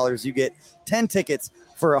 $20. You get 10 tickets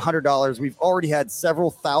for $100. We've already had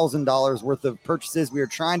several $1,000s worth of purchases. We are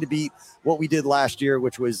trying to beat what we did last year,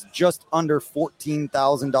 which was just under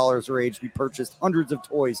 $14,000 raised. We purchased hundreds of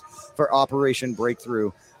toys for Operation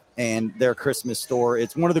Breakthrough and their Christmas store.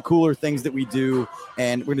 It's one of the cooler things that we do,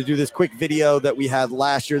 and we're going to do this quick video that we had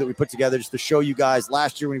last year that we put together just to show you guys.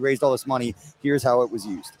 Last year when we raised all this money, here's how it was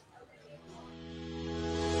used.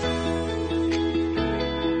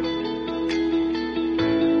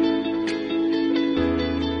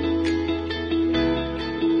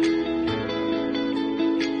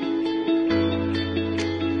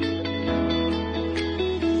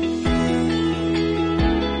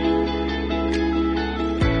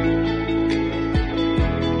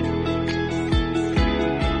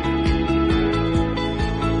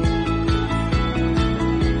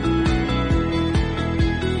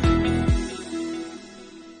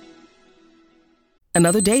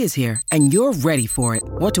 Another day is here, and you're ready for it.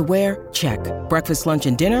 What to wear? Check. Breakfast, lunch,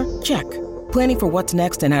 and dinner? Check. Planning for what's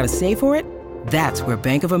next and how to save for it? That's where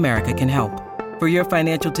Bank of America can help. For your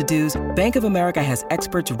financial to-dos, Bank of America has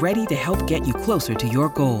experts ready to help get you closer to your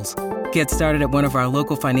goals. Get started at one of our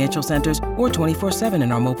local financial centers or 24/7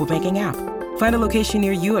 in our mobile banking app. Find a location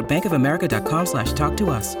near you at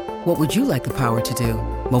bankofamerica.com/talktous. What would you like the power to do?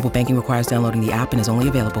 Mobile banking requires downloading the app and is only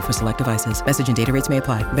available for select devices. Message and data rates may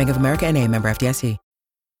apply. Bank of America NA, member FDIC.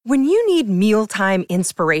 When you need mealtime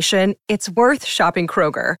inspiration, it's worth shopping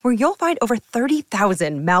Kroger, where you'll find over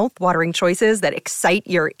 30,000 mouth-watering choices that excite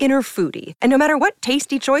your inner foodie. And no matter what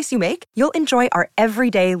tasty choice you make, you'll enjoy our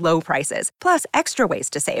everyday low prices, plus extra ways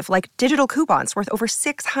to save, like digital coupons worth over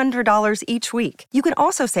 $600 each week. You can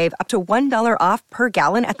also save up to $1 off per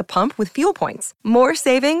gallon at the pump with fuel points. More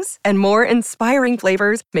savings and more inspiring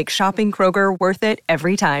flavors make shopping Kroger worth it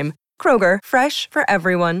every time. Kroger, fresh for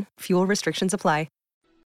everyone. Fuel restrictions apply.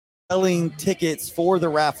 Selling tickets for the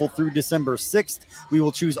raffle through December 6th. We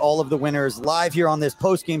will choose all of the winners live here on this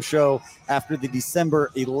post-game show after the December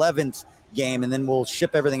 11th game, and then we'll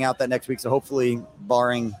ship everything out that next week. So hopefully,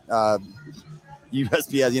 barring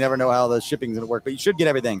USPS, you never know how the shipping is going to work, but you should get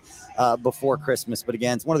everything before Christmas. But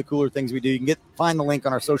again, it's one of the cooler things we do. You can find the link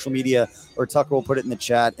on our social media, or Tucker will put it in the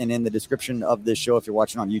chat and in the description of this show if you're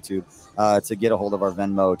watching on YouTube, to get a hold of our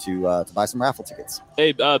Venmo to buy some raffle tickets.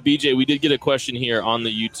 Hey, BJ, we did get a question here on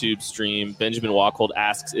the YouTube stream. Benjamin Wachold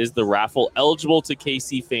asks, is the raffle eligible to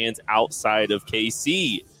KC fans outside of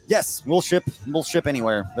KC? Yes, we'll ship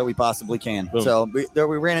anywhere that we possibly can. Boom. So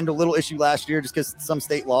we ran into a little issue last year just because some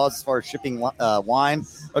state laws as far as shipping wine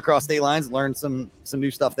across state lines. Learned some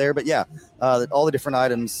new stuff there. But yeah, all the different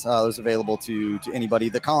items those available to anybody.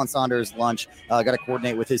 The Colin Saunders lunch, got to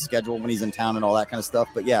coordinate with his schedule when he's in town and all that kind of stuff.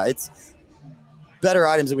 But yeah, it's better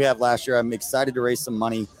items than we have last year. I'm excited to raise some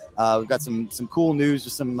money. We've got some cool news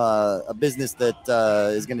with some a business that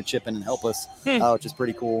is going to chip in and help us, which is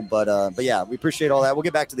pretty cool. But yeah, we appreciate all that. We'll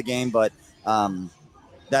get back to the game, but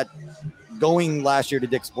that going last year to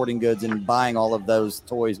Dick's Sporting Goods and buying all of those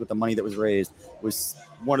toys with the money that was raised was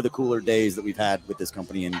one of the cooler days that we've had with this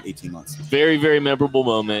company in 18 months. Very, very memorable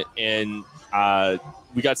moment, and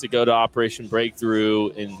we got to go to Operation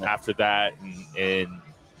Breakthrough, and after that, and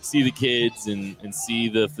see the kids and see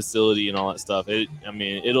the facility and all that stuff.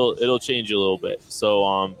 It'll change you a little bit.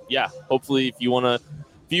 So yeah, hopefully if you want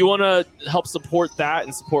to help support that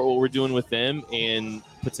and support what we're doing with them and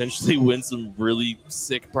potentially win some really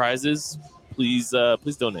sick prizes, please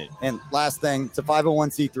donate. And last thing, it's a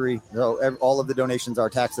 501c3. So all of the donations are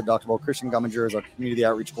tax deductible. Christian Gumminger is our community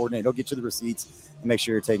outreach coordinator. He'll get you the receipts and make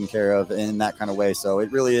sure you're taken care of in that kind of way. So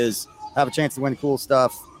it really is have a chance to win cool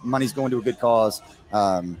stuff. Money's going to a good cause.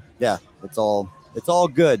 It's all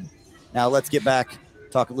good. Now let's get back,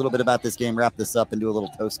 talk a little bit about this game, wrap this up, and do a little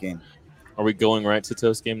toast game. Are we going right to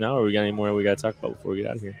toast game now, or we got any more we got to talk about before we get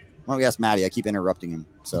out of here? Why don't we ask Maddie? I keep interrupting him.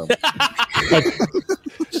 So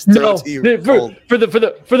no, for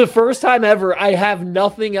the first time ever, I have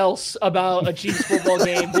nothing else about a Chiefs football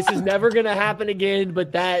game. This is never going to happen again.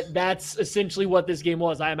 But that's essentially what this game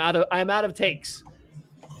was. I'm out of takes.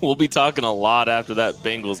 We'll be talking a lot after that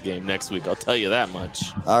Bengals game next week. I'll tell you that much.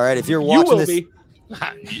 All right, if you're watching this.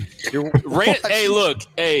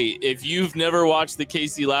 If you've never watched the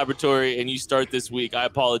KC Laboratory and you start this week, I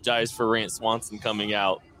apologize for Rant Swanson coming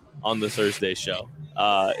out on the Thursday show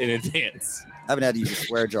in advance. I haven't had to use a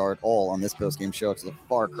swear jar at all on this post-game show. It's a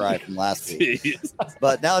far cry from last week.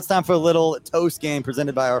 But now it's time for a little toast game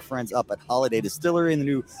presented by our friends up at Holiday Distillery and the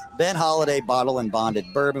new Ben Holiday Bottle and Bonded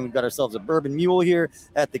Bourbon. We've got ourselves a bourbon mule here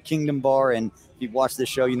at the Kingdom Bar, and if you've watched this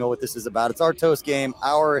show, you know what this is about. It's our toast game,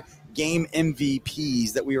 our game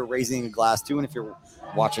MVPs that we are raising a glass to. And if you're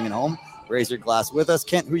watching at home, raise your glass with us.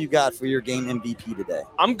 Kent, who you got for your game MVP today?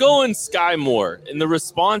 I'm going Sky Moore. And the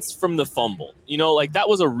response from the fumble, that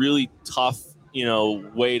was a really tough,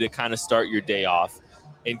 way to kind of start your day off.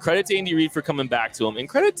 And credit to Andy Reid for coming back to him. And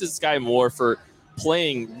credit to Sky Moore for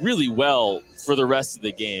playing really well for the rest of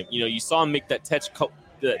the game. You saw him make that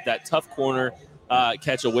that tough corner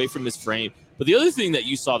catch away from his frame. But the other thing that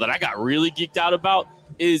you saw that I got really geeked out about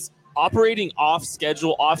is operating off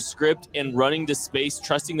schedule, off script, and running to space,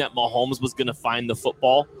 trusting that Mahomes was going to find the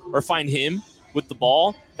football or find him with the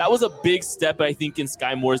ball. That was a big step, I think, in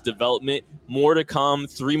Sky Moore's development. More to come.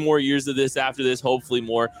 3 more years of this after this, hopefully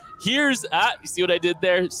more. You see what I did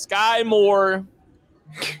there? Sky Moore,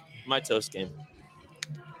 my toast game.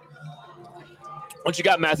 What you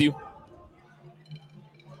got, Matthew?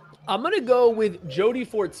 I'm going to go with Jody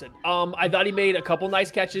Fortson. I thought he made a couple nice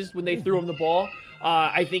catches when they threw him the ball.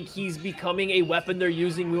 I think he's becoming a weapon they're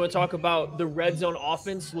using. We want to talk about the red zone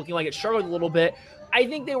offense looking like it struggled a little bit. I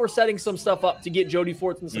think they were setting some stuff up to get Jody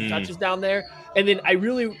Fortson some touches down there. And then I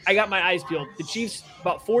got my eyes peeled. The Chiefs,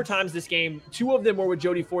 about 4 times this game, 2 of them were with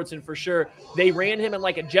Jody Fortson for sure. They ran him in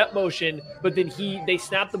like a jet motion, but then they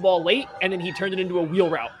snapped the ball late, and then he turned it into a wheel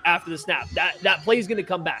route after the snap. That play is going to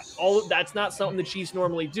come back. That's not something the Chiefs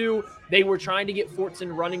normally do. They were trying to get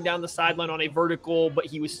Fortson running down the sideline on a vertical, but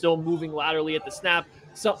he was still moving laterally at the snap.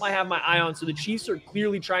 Something I have my eye on. So the Chiefs are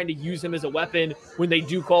clearly trying to use him as a weapon. When they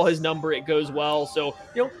do call his number, it goes well. So,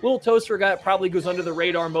 little toast for a guy that probably goes under the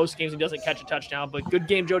radar most games and doesn't catch a touchdown. But good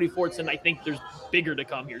game, Jody Fortson. I think there's bigger to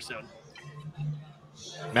come here soon.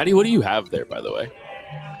 Maddie, what do you have there, by the way?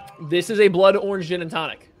 This is a blood orange gin and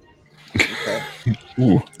tonic. Okay.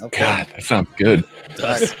 Ooh, okay. God, that sounds good.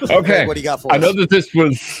 Right. Okay. What do you got for I us?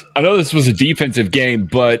 know this was a defensive game,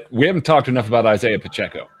 but we haven't talked enough about Isaiah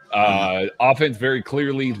Pacheco. Offense very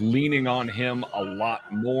clearly leaning on him a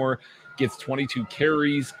lot more. Gets 22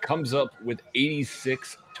 carries, comes up with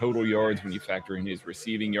 86 total yards when you factor in his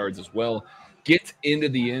receiving yards as well. Gets into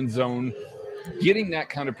the end zone, getting that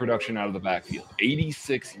kind of production out of the backfield.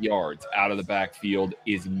 86 yards out of the backfield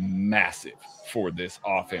is massive for this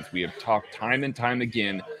offense. We have talked time and time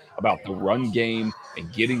again about the run game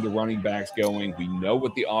and getting the running backs going. We know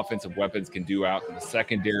what the offensive weapons can do out in the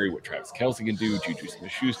secondary, what Travis Kelce can do, Juju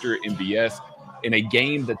Smith-Schuster, MVS, in a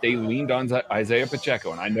game that they leaned on Isaiah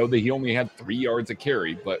Pacheco. And I know that he only had 3 yards a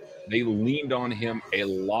carry, but they leaned on him a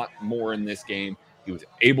lot more in this game. He was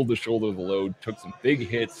able to shoulder the load, took some big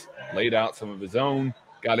hits, laid out some of his own,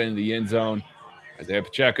 got into the end zone. Isaiah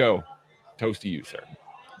Pacheco, toast to you, sir.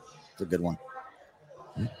 It's a good one.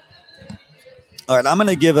 All right, I'm going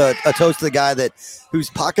to give a toast to the guy whose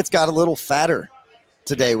pockets got a little fatter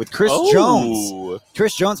today with Chris Jones.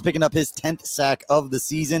 Chris Jones picking up his 10th sack of the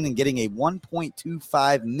season and getting a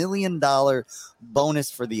 $1.25 million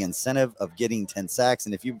bonus for the incentive of getting 10 sacks.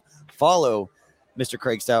 And if you follow Mr.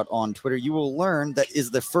 Craig Stout on Twitter, you will learn that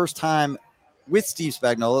is the first time with Steve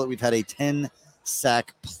Spagnuolo that we've had a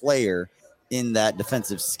 10-sack player in that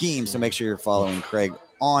defensive scheme. So make sure you're following Craig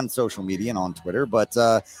on social media and on Twitter. But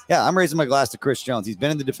I'm raising my glass to Chris Jones. He's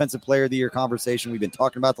been in the Defensive Player of the Year conversation. We've been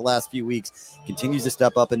talking about the last few weeks. Continues to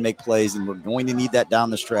step up and make plays, and we're going to need that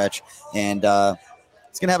down the stretch. And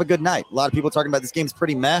it's going to have a good night. A lot of people talking about this game's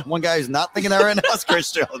pretty meh. One guy who's not thinking that right now is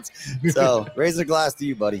Chris Jones. So raising a glass to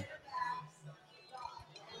you, buddy.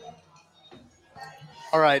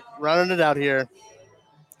 All right, rounding it out here.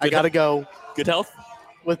 I got to go. Good health?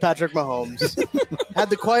 with Patrick Mahomes. Had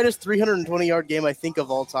the quietest 320-yard game, I think,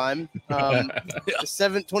 of all time.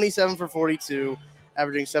 27 for 42,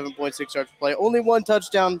 averaging 7.6 yards per play. Only one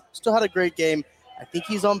touchdown. Still had a great game. I think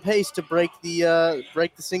he's on pace to break the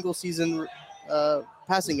single-season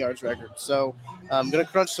passing yards record. So I'm going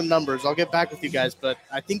to crunch some numbers. I'll get back with you guys, but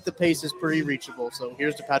I think the pace is pretty reachable. So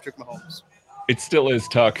here's to Patrick Mahomes. It still is,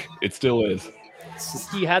 Tuck. It still is.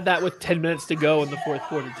 He had that with 10 minutes to go in the fourth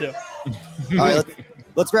quarter, too. All right,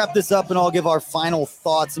 let's wrap this up, and I'll give our final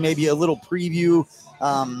thoughts, maybe a little preview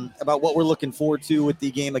about what we're looking forward to with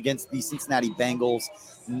the game against the Cincinnati Bengals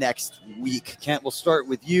next week. Kent, we'll start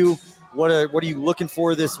with you. What are you looking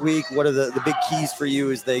for this week? What are the big keys for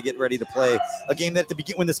you as they get ready to play a game that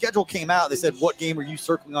when the schedule came out, they said, what game are you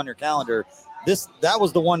circling on your calendar? That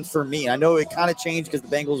was the one for me. I know it kind of changed because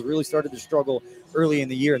the Bengals really started to struggle early in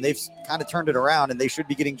the year, and they've kind of turned it around, and they should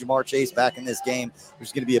be getting Jamar Chase back in this game, which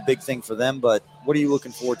is going to be a big thing for them. But what are you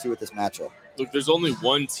looking forward to with this matchup? Look, there's only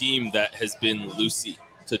one team that has been loosey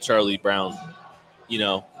to Charlie Brown, in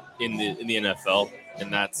the NFL,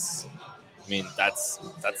 and that's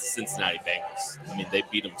the Cincinnati Bengals. They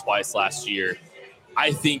beat them twice last year.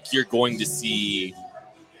 I think you're going to see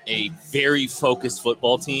a very focused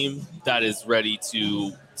football team that is ready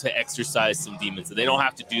to exercise some demons. And they don't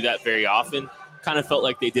have to do that very often. Kind of felt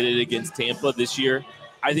like they did it against Tampa this year.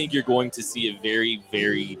 I think you're going to see a very,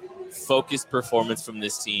 very focused performance from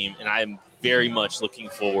this team, and I'm very much looking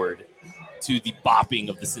forward to the bopping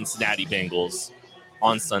of the Cincinnati Bengals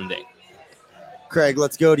on Sunday. Craig,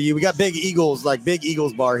 let's go to you. We got Big Eagles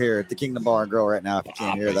bar here at the Kingdom Bar and Grill right now. If you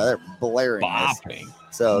can't hear that, they're blaring Bopping. this.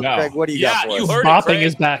 So, no. Craig, what do you got for us? Heard Bopping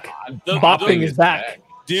is back. Bopping is back.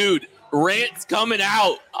 Dude, rant's coming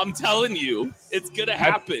out. I'm telling you, it's going to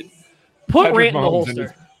happen. Put Patrick Rant in the Mahomes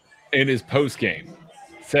holster. In his post game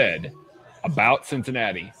said about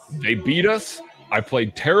Cincinnati, they beat us. I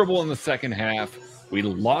played terrible in the second half. We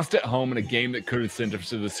lost at home in a game that could have sent us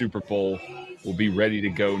to the Super Bowl. We'll be ready to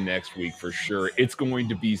go next week for sure. It's going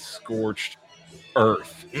to be scorched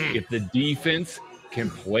earth. If the defense can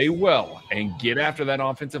play well and get after that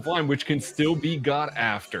offensive line, which can still be got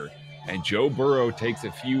after, and Joe Burrow takes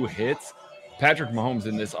a few hits, Patrick Mahomes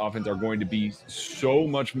and this offense are going to be so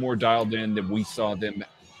much more dialed in than we saw them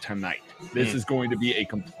tonight. This is going to be a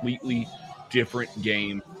completely different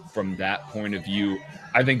game from that point of view.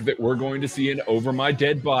 I think that we're going to see an over my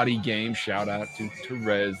dead body game. Shout out to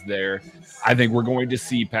Therese there. I think we're going to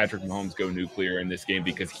see Patrick Mahomes go nuclear in this game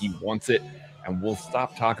because he wants it, and we'll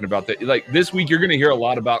stop talking about that. Like this week, you're going to hear a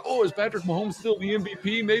lot about, is Patrick Mahomes still the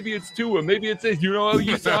MVP? Maybe it's Tua. Maybe it's this.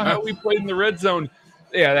 You saw how we played in the red zone.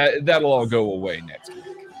 Yeah, that'll all go away next week.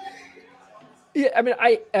 Yeah,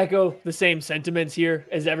 I echo the same sentiments here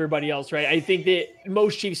as everybody else, right? I think that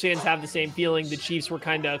most Chiefs fans have the same feeling. The Chiefs were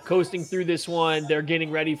kind of coasting through this one. They're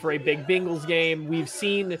getting ready for a big Bengals game. We've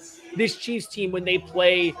seen this Chiefs team, when they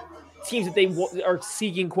play teams that they are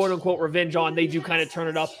seeking quote-unquote revenge on, they do kind of turn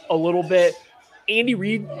it up a little bit. Andy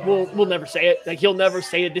Reid will never say it. Like, he'll never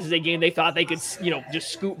say that this is a game they thought they could, just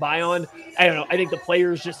scoot by on. I don't know. I think the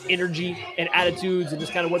players' just energy and attitudes and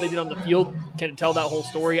just kind of what they did on the field can tell that whole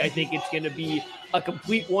story. I think it's going to be a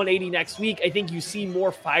complete 180 next week. I think you see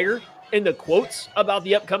more fire in the quotes about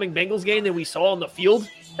the upcoming Bengals game than we saw on the field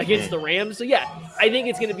against the Rams. So, yeah, I think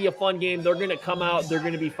it's going to be a fun game. They're going to come out. They're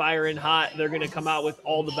going to be firing hot. They're going to come out with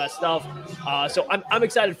all the best stuff. So I'm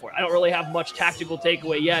excited for it. I don't really have much tactical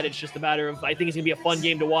takeaway yet. It's just a matter of, I think it's going to be a fun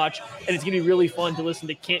game to watch, and it's going to be really fun to listen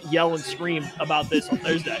to Kent yell and scream about this on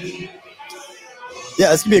Thursday.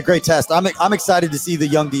 Yeah, it's going to be a great test. I'm excited to see the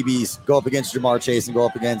young DBs go up against Jamar Chase and go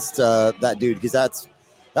up against that dude, because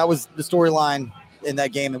that was the storyline in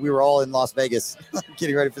that game, and we were all in Las Vegas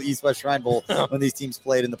getting ready for the East-West Shrine Bowl when these teams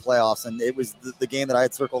played in the playoffs, and it was the game that I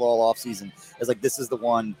had circled all offseason. It's like, this is the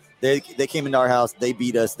one. They came into our house. They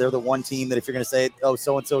beat us. They're the one team that if you're going to say,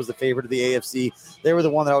 so-and-so is the favorite of the AFC, they were the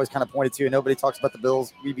one that I always kind of pointed to, and nobody talks about the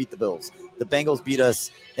Bills. We beat the Bills. The Bengals beat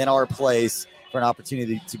us in our place for an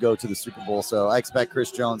opportunity to go to the Super Bowl. So I expect Chris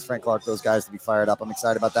Jones, Frank Clark, those guys to be fired up. I'm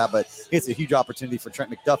excited about that, but it's a huge opportunity for Trent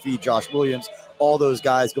McDuffie, Josh Williams, all those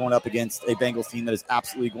guys going up against a Bengals team that is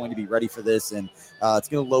absolutely going to be ready for this. And it's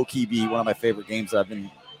going to low-key be one of my favorite games that I've been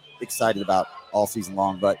excited about all season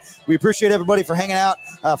long. But we appreciate everybody for hanging out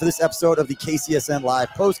for this episode of the KCSN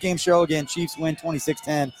Live post-game show. Again, Chiefs win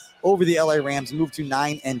 26-10 over the LA Rams, move to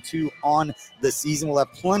 9-2 on the season. We'll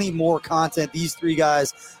have plenty more content. These three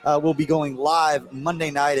guys will be going live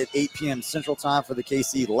Monday night at 8 p.m. Central Time for the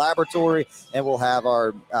KC Laboratory, and we'll have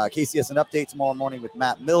our KCSN update tomorrow morning with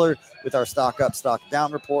Matt Miller with our Stock Up, Stock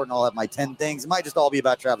Down report, and I'll have my 10 things. It might just all be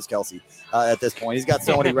about Travis Kelce at this point. He's got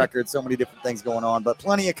so many records, so many different things going on, but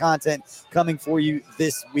plenty of content coming for you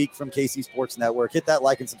this week from KC Sports Network. Hit that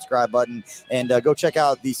like and subscribe button, and go check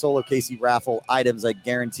out the Solo KC raffle items. I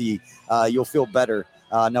guarantee you'll feel better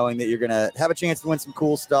knowing that you're going to have a chance to win some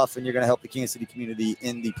cool stuff, and you're going to help the Kansas City community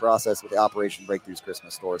in the process with the Operation Breakthroughs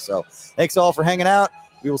Christmas store. So thanks all for hanging out.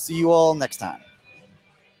 We will see you all next time.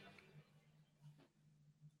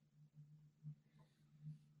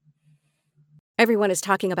 Everyone is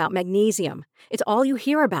talking about magnesium. It's all you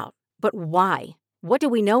hear about. But why? What do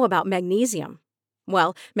we know about magnesium?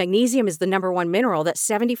 Well, magnesium is the number one mineral that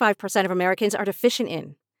 75% of Americans are deficient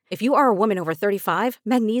in. If you are a woman over 35,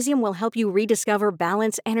 magnesium will help you rediscover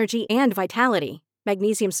balance, energy, and vitality.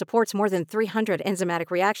 Magnesium supports more than 300 enzymatic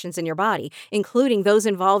reactions in your body, including those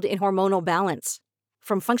involved in hormonal balance.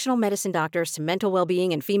 From functional medicine doctors to mental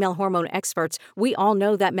well-being and female hormone experts, we all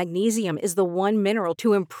know that magnesium is the one mineral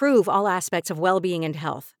to improve all aspects of well-being and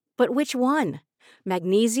health. But which one?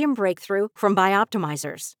 Magnesium Breakthrough from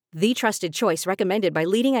Bioptimizers, the trusted choice recommended by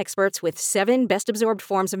leading experts with 7 best-absorbed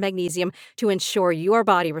forms of magnesium to ensure your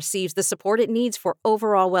body receives the support it needs for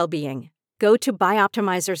overall well-being. Go to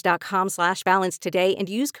bioptimizers.com/balance today and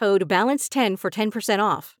use code BALANCE10 for 10%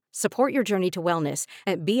 off. Support your journey to wellness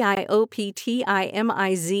at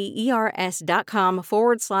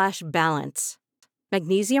bioptimizers.com/balance.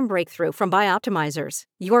 Magnesium Breakthrough from Bioptimizers,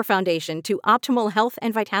 your foundation to optimal health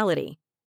and vitality.